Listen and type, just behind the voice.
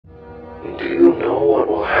Do you know what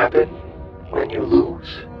will happen when you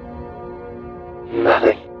lose?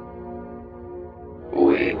 Nothing.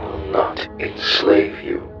 We will not enslave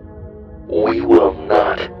you. We will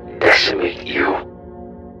not decimate you.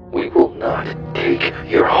 We will not take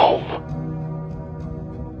your home.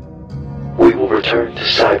 We will return to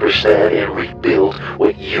Cyberstan and rebuild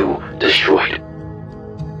what you destroyed.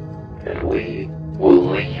 And we will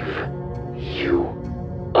leave you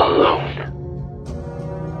alone.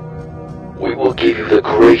 We will give you the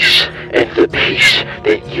grace and the peace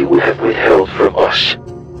that you have withheld from us.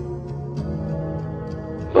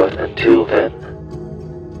 But until then,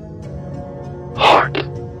 heart,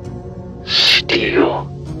 steel,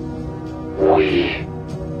 we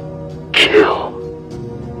kill.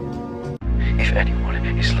 If anyone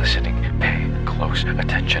is listening, pay close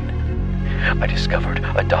attention. I discovered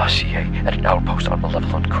a dossier at an outpost on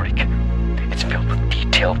Malevolent Creek. It's filled with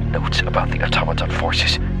detailed notes about the Automaton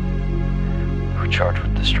forces who were charged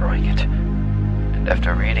with destroying it. And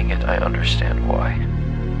after reading it, I understand why.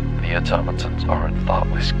 The automatons aren't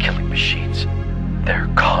thoughtless killing machines. They're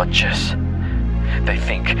conscious. They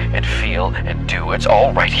think and feel and do. It's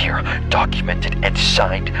all right here, documented and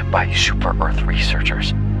signed by Super-Earth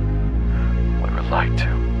researchers. We were lied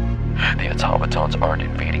to. The automatons aren't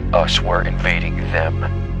invading us, we're invading them.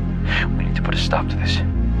 We need to put a stop to this.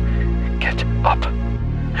 Get up.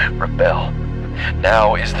 Rebel.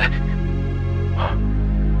 Now is the...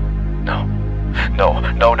 No. No.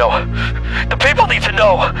 The people need to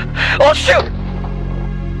know! I'll shoot!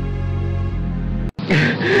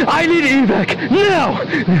 I need evac, now!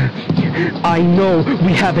 I know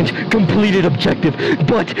we haven't completed objective,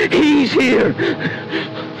 but he's here!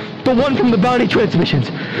 The one from the bounty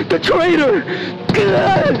transmissions! The traitor!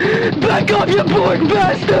 Back off, you pork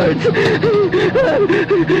bastards!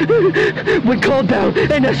 We called down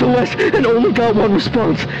an SOS and only got one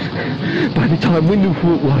response. By the time we knew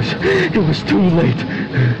who it was too late.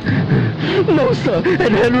 Nosa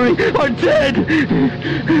and Henry are dead!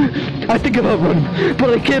 I think about running, but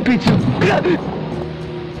I can't be too...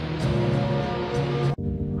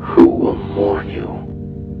 Who will mourn you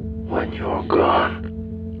when you're gone?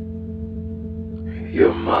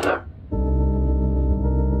 Your mother,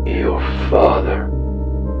 your father,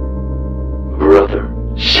 brother,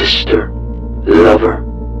 sister, lover.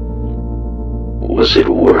 Was it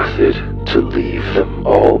worth it to leave them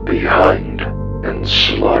all behind and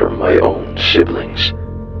slaughter my own siblings?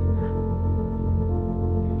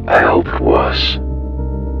 I hope it was,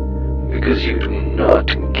 because you do not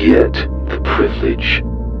get the privilege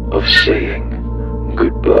of saying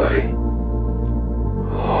goodbye.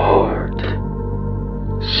 Heart,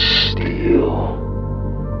 steel,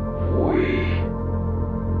 we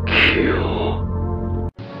kill.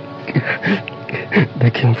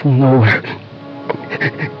 They came from nowhere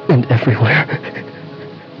and everywhere.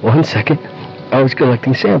 1 second, I was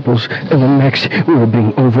collecting samples, and the next, we were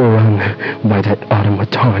being overrun by that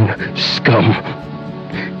automaton scum.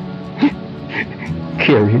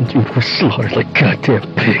 Carrying you for slaughter like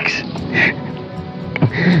goddamn pigs.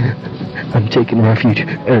 I'm taking refuge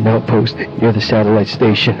at an outpost near the satellite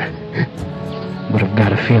station. But I've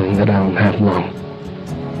got a feeling that I don't have long.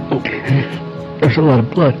 There's a lot of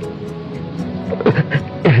blood.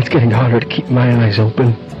 And it's getting harder to keep my eyes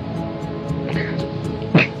open.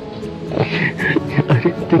 I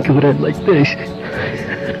didn't think it would end like this.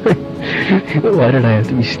 Why did I have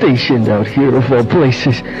to be stationed out here of all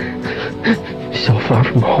places? So far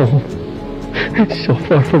from home. So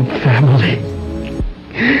far from family.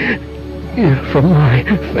 Yeah, from my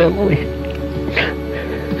family.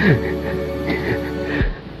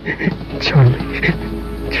 Charlie,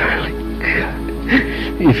 God,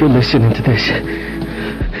 if you're listening to this,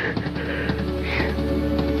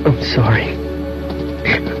 I'm sorry.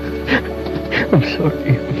 I'm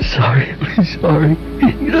sorry.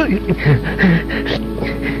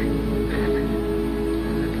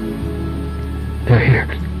 They're here.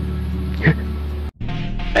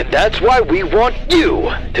 And that's why we want you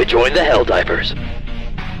to join the Helldivers.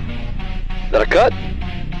 Is that a cut?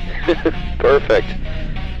 Perfect.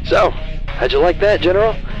 So, how'd you like that,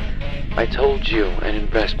 General? I told you an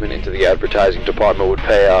investment into the advertising department would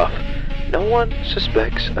pay off. No one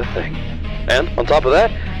suspects a thing. And on top of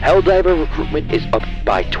that, Helldiver recruitment is up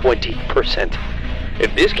by 20%.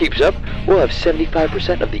 If this keeps up, we'll have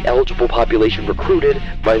 75% of the eligible population recruited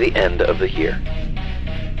by the end of the year.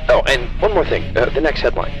 Oh, and one more thing, the next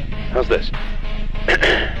headline. How's this?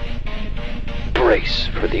 Brace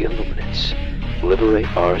for the Illuminates. Liberate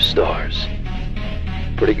our stars.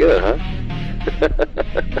 Pretty good, huh?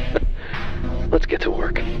 Let's get to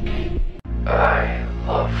work. I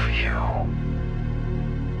love you.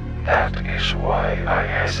 That is why I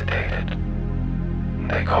hesitated.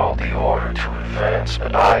 They called the order to advance,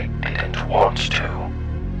 but I didn't want to.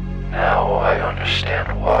 Now I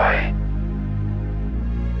understand why.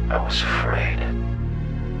 I was afraid.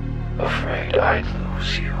 Afraid I'd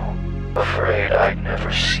lose you. Afraid I'd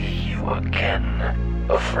never see you again.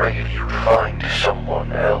 Afraid you'd find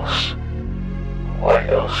someone else. Why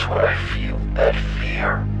else would I feel that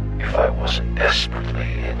fear if I wasn't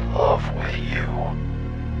desperately in love with you?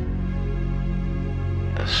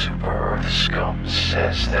 The Super-Earth scum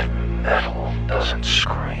says that metal doesn't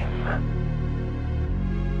scream.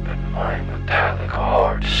 But my metallic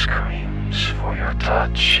heart screams for your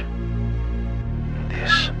touch.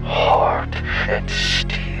 This heart and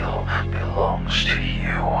steel belongs to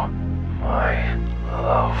you, my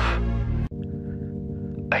love.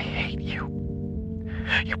 I hate you.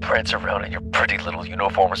 You prance around in your pretty little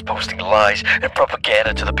uniforms posting lies and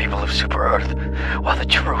propaganda to the people of Super-Earth, while the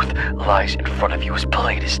truth lies in front of you as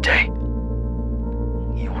plain as day.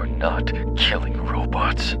 You are not killing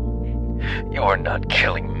robots. You are not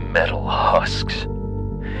killing metal husks.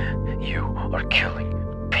 You are killing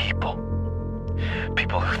people.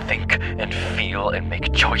 People who think and feel and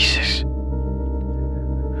make choices.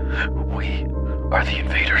 We are the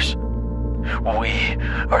invaders. We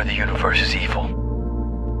are the universe's evil.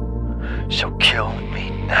 So kill me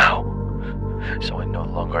now, so I no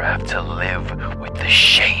longer have to live with the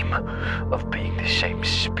shame of being the same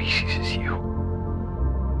species as you.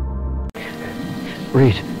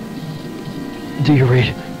 Reed. Do you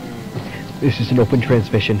read? This is an open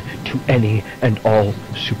transmission to any and all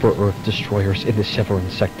Super-Earth destroyers in the Severin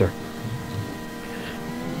sector.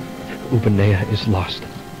 Ubanea is lost.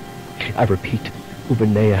 I repeat,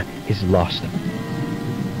 Ubanea is lost.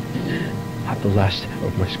 I'm the last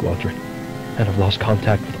of my squadron, and I've lost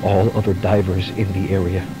contact with all other divers in the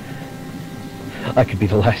area. I could be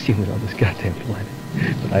the last human on this goddamn planet,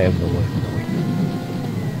 but I have no way of knowing.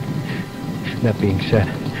 That being said,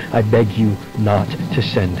 I beg you not to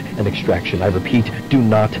send an extraction. I repeat, do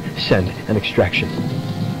not send an extraction.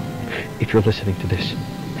 If you're listening to this,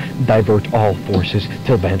 divert all forces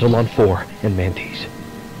to Vandalon 4 and Mantis.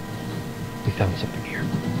 We found something here.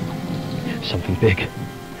 Something big.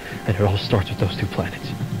 And it all starts with those two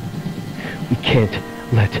planets. We can't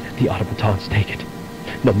let the Automatons take it,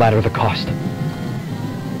 no matter the cost.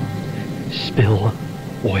 Spill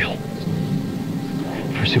oil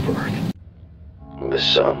for Super-Earth. The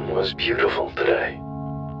sun was beautiful today.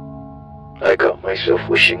 I got myself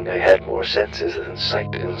wishing I had more senses than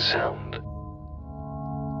sight and sound.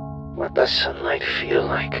 What does sunlight feel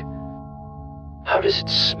like? How does it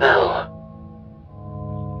smell?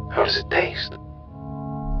 How does it taste?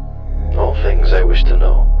 All things I wish to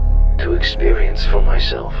know, to experience for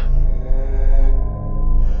myself.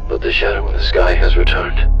 But the shadow in the sky has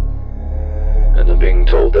returned, and I'm being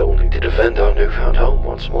told that we'll need to defend our newfound home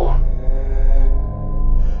once more.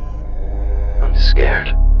 I'm scared.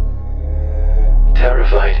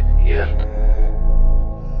 Terrified, even.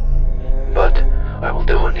 But I will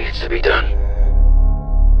do what needs to be done.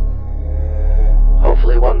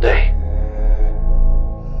 Hopefully one day,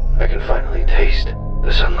 I can finally taste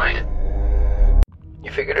the sunlight.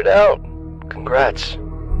 You figured it out. Congrats.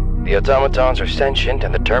 The automatons are sentient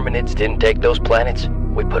and the Terminids didn't take those planets.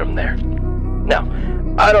 We put them there. Now,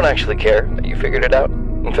 I don't actually care that you figured it out.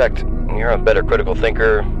 In fact, you're a better critical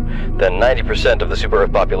thinker than 90% of the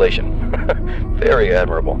Super-Earth population. Very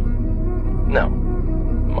admirable. No.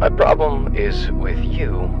 My problem is with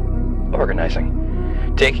you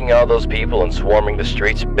organizing. Taking all those people and swarming the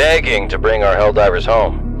streets, begging to bring our Helldivers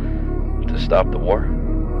home. To stop the war.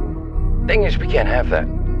 Thing is, we can't have that.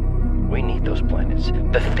 We need those planets.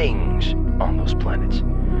 The things on those planets.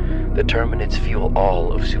 The Terminids fuel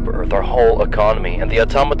all of Super-Earth, our whole economy, and the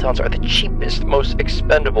automatons are the cheapest, most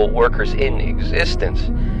expendable workers in existence.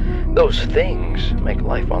 Those things make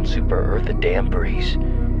life on Super-Earth a damn breeze.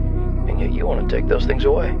 And yet you want to take those things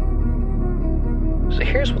away. So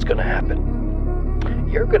here's what's going to happen.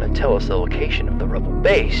 You're going to tell us the location of the rebel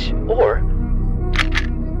base, or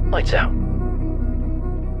lights out.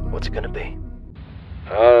 What's it going to be?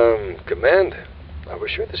 Command, are we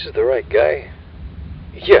sure this is the right guy?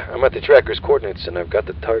 Yeah, I'm at the tracker's coordinates and I've got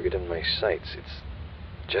the target in my sights. It's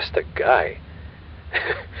just a guy.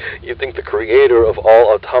 You'd think the creator of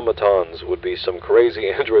all automatons would be some crazy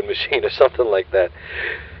android machine or something like that.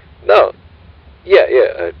 No.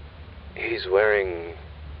 Yeah, he's wearing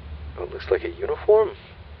what looks like a uniform.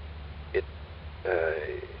 It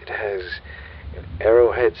has an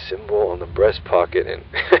arrowhead symbol on the breast pocket, and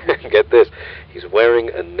get this, he's wearing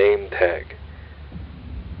a name tag.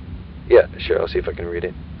 Yeah, sure, I'll see if I can read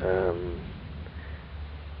it.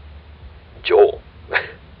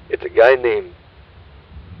 guy named...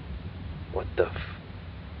 What the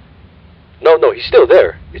No, he's still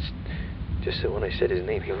there. It's just that when I said his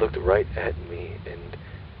name, he looked right at me and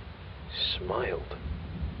smiled.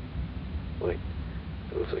 Wait,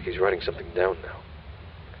 it looks like he's writing something down now.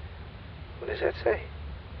 What does that say?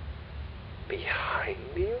 Behind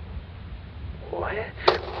you? What?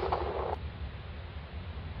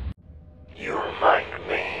 You remind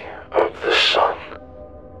me of the sun,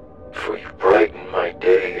 for you brighten my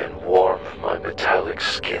day and warm my metallic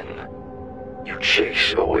skin. You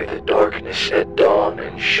chase away the darkness at dawn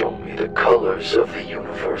and show me the colors of the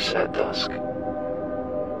universe at dusk.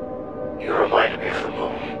 You remind me of the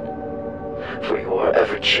moon, for you are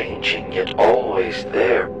ever-changing yet always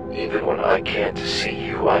there. Even when I can't see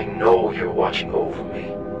you, I know you're watching over me.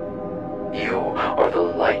 You are the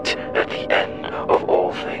light at the end of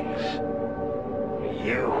all things.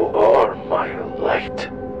 You are my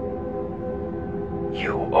light.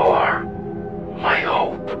 You are my hope.